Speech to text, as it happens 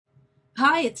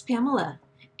Hi, it's Pamela.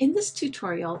 In this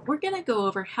tutorial, we're going to go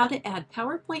over how to add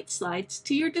PowerPoint slides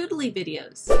to your Doodly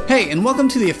videos. Hey, and welcome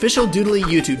to the official Doodly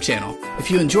YouTube channel.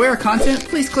 If you enjoy our content,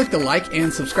 please click the like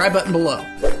and subscribe button below.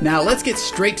 Now let's get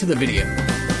straight to the video.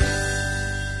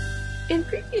 In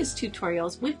previous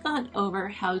tutorials, we've gone over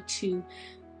how to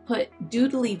put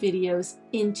Doodly videos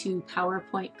into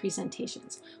PowerPoint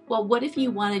presentations. Well, what if you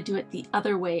want to do it the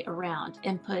other way around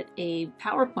and put a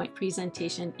PowerPoint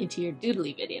presentation into your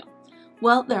Doodly video?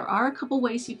 Well, there are a couple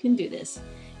ways you can do this.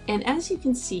 And as you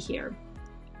can see here,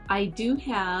 I do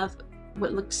have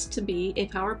what looks to be a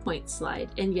PowerPoint slide.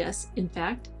 And yes, in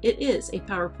fact, it is a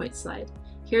PowerPoint slide.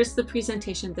 Here's the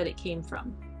presentation that it came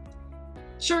from.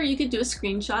 Sure, you could do a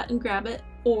screenshot and grab it,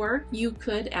 or you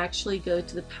could actually go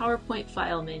to the PowerPoint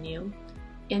file menu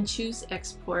and choose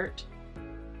Export.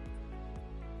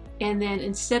 And then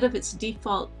instead of its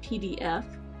default PDF,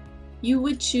 you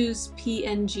would choose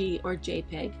PNG or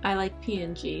JPEG. I like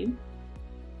PNG.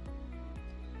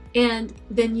 And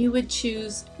then you would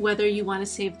choose whether you want to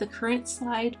save the current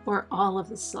slide or all of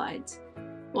the slides.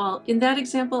 Well, in that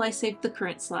example, I saved the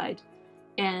current slide,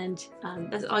 and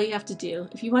that's all you have to do.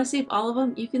 If you want to save all of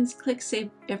them, you can click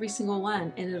Save Every Single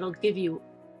One, and it'll give you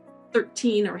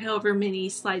 13 or however many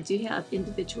slides you have,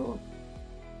 individual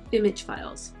image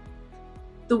files.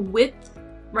 The width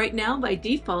right now by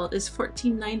default is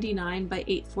 1499 by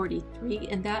 843,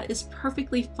 and that is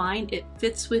perfectly fine. It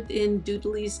fits within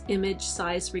Doodly's image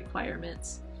size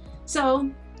requirements. So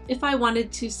if I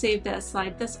wanted to save that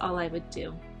slide, that's all I would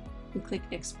do. And click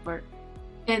Export.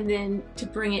 And then to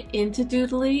bring it into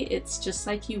Doodly, it's just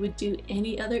like you would do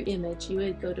any other image. You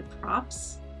would go to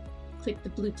Props, click the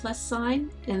blue plus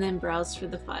sign, and then browse for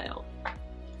the file.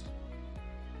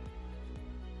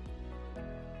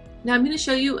 Now I'm going to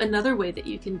show you another way that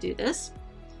you can do this.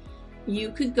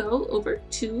 You could go over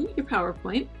to your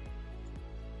PowerPoint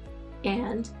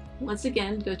and once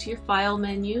again go to your File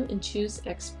menu and choose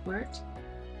Export.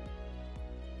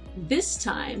 This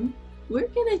time we're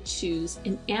going to choose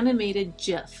an animated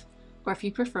GIF, or if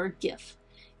you prefer GIF.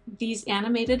 These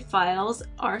animated files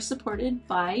are supported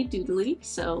by Doodly,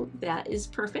 so that is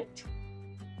perfect.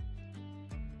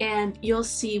 And you'll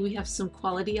see we have some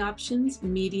quality options: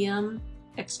 medium,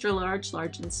 extra large,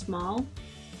 large, and small.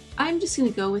 I'm just going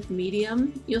to go with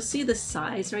medium. You'll see the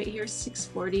size right here,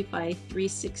 640 by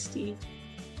 360.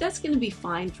 That's going to be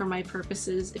fine for my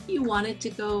purposes. If you wanted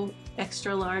to go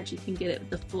extra large, you can get it with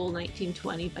the full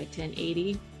 1920 by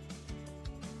 1080.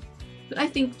 But I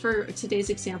think for today's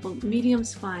example,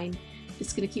 medium's fine.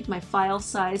 It's going to keep my file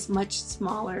size much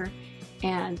smaller,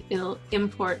 and it'll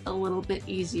import a little bit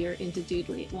easier into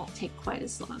Doodly. It won't take quite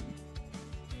as long.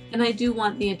 And I do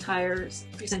want the entire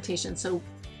presentation, so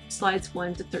slides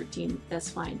 1 to 13, that's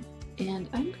fine. And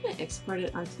I'm going to export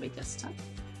it onto my desktop.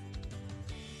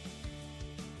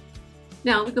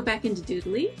 Now we go back into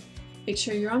Doodly, make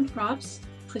sure you're on Props,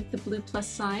 click the blue plus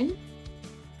sign,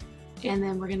 and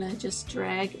then we're going to just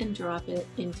drag and drop it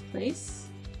into place,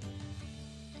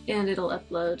 and it'll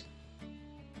upload.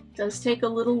 It does take a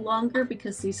little longer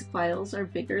because these files are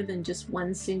bigger than just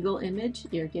one single image.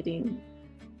 You're getting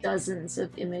dozens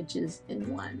of images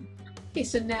in one. Okay,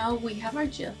 so now we have our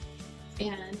GIF,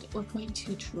 and we're going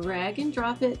to drag and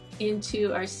drop it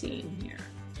into our scene here.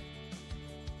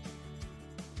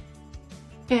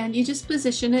 And you just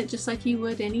position it just like you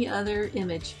would any other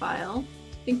image file.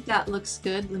 I think that looks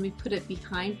good. Let me put it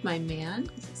behind my man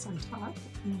because it's on top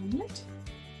at the moment.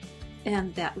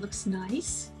 And that looks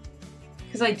nice.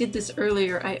 Because I did this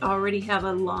earlier, I already have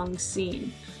a long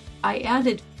scene. I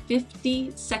added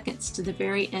 50 seconds to the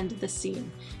very end of the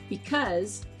scene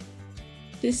because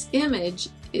this image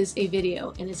is a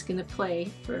video and it's going to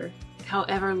play for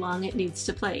however long it needs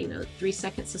to play. 3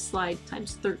 seconds a slide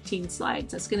times 13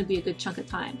 slides, that's going to be a good chunk of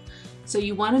time. So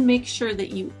you want to make sure that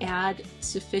you add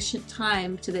sufficient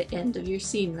time to the end of your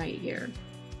scene right here.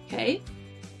 Okay?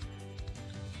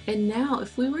 And now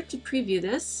if we were to preview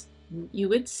this, you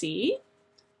would see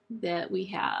that we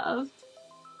have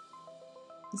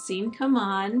the scene come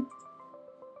on,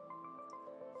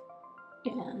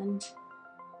 and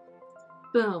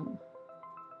boom,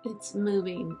 it's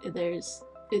moving.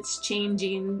 It's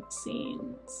changing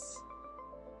scenes.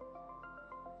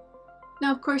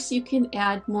 Now, of course, you can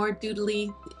add more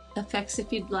Doodly effects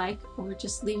if you'd like, or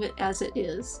just leave it as it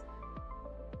is.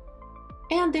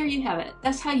 And there you have it.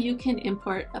 That's how you can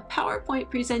import a PowerPoint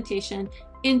presentation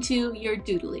into your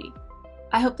Doodly.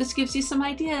 I hope this gives you some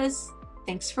ideas.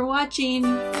 Thanks for watching.